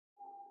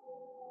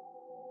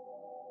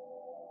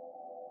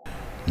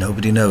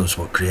Nobody knows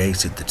what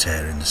created the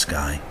tear in the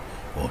sky,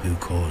 or who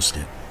caused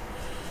it.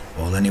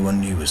 All anyone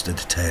knew was that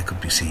the tear could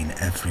be seen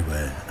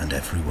everywhere and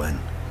everywhen.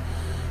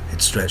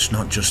 It stretched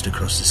not just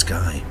across the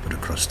sky, but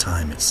across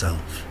time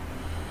itself.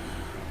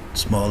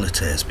 Smaller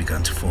tears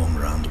began to form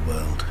around the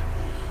world.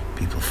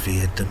 People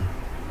feared them,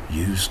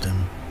 used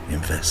them,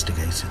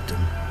 investigated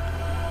them.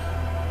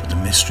 But the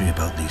mystery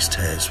about these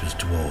tears was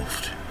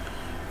dwarfed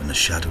when a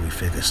shadowy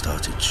figure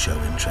started to show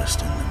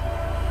interest in them.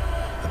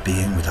 A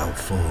being without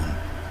form,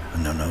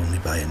 and known only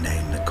by a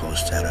name that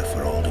caused terror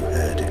for all who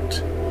heard it.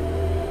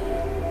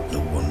 The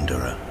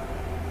Wanderer.